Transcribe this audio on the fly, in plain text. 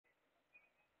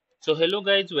So hello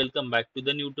guys, welcome back to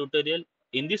the new tutorial.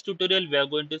 In this tutorial, we are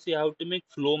going to see how to make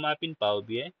flow map in Power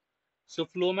BI. So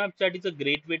flow map chart is a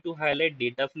great way to highlight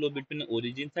data flow between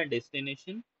origins and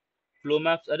destination. Flow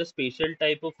maps are a special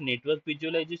type of network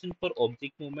visualization for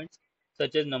object movements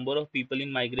such as number of people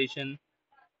in migration,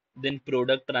 then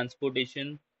product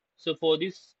transportation. So for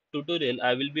this tutorial,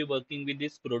 I will be working with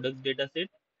this products dataset.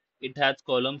 It has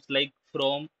columns like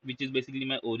from, which is basically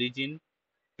my origin,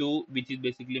 to, which is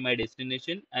basically my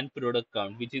destination, and product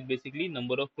count, which is basically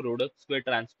number of products were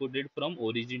transported from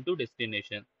origin to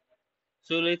destination.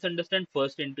 So let's understand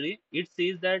first entry. It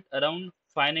says that around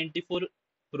 594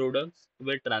 products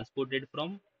were transported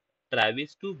from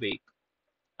Travis to Wake.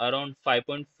 Around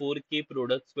 5.4k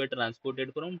products were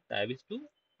transported from Travis to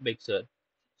Bexar.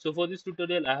 So for this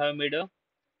tutorial, I have made a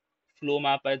flow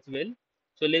map as well.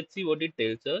 So let's see what it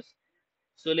tells us.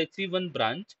 So let's see one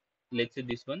branch. Let's say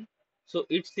this one. So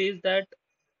it says that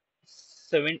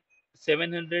seven,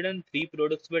 703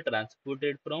 products were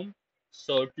transported from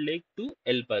Salt Lake to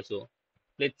El Paso.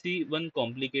 Let's see one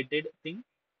complicated thing.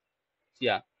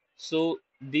 Yeah. So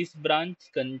this branch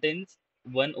contains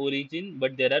one origin,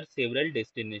 but there are several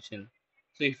destinations.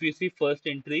 So if you see first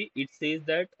entry, it says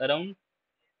that around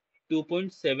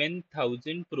 2.7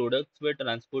 thousand products were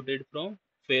transported from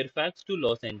Fairfax to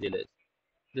Los Angeles.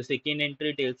 The second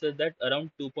entry tells us that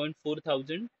around 2.4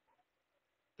 thousand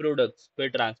products were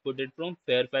transported from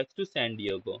Fairfax to San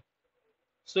Diego.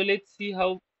 So let's see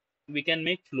how we can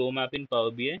make flow map in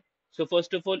Power BI. So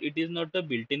first of all, it is not a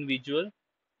built-in visual,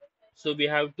 so we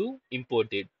have to import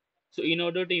it. So in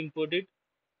order to import it,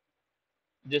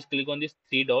 just click on these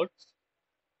three dots,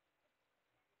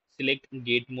 select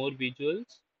Get More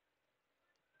Visuals.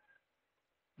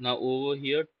 Now over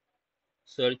here,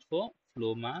 search for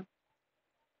flow map.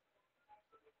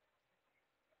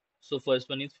 So first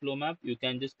one is flow map. You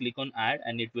can just click on add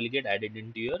and it will get added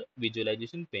into your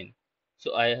visualization pane.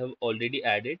 So I have already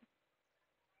added.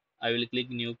 I will click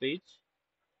new page.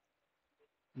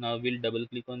 Now we'll double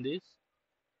click on this.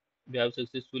 We have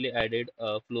successfully added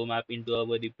a flow map into our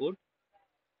report.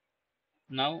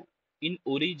 Now in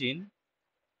origin,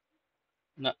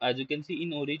 now as you can see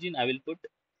in origin, I will put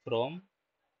from.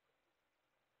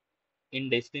 In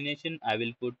destination, I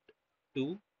will put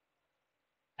to,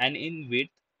 and in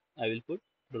width, I will put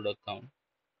product count.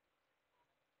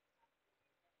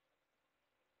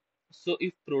 So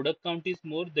if product count is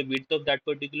more, the width of that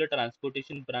particular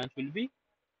transportation branch will be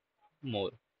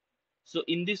more. So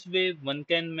in this way, one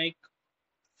can make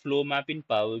flow map in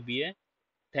Power BI.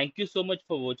 Thank you so much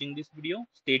for watching this video.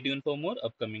 Stay tuned for more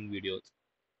upcoming videos.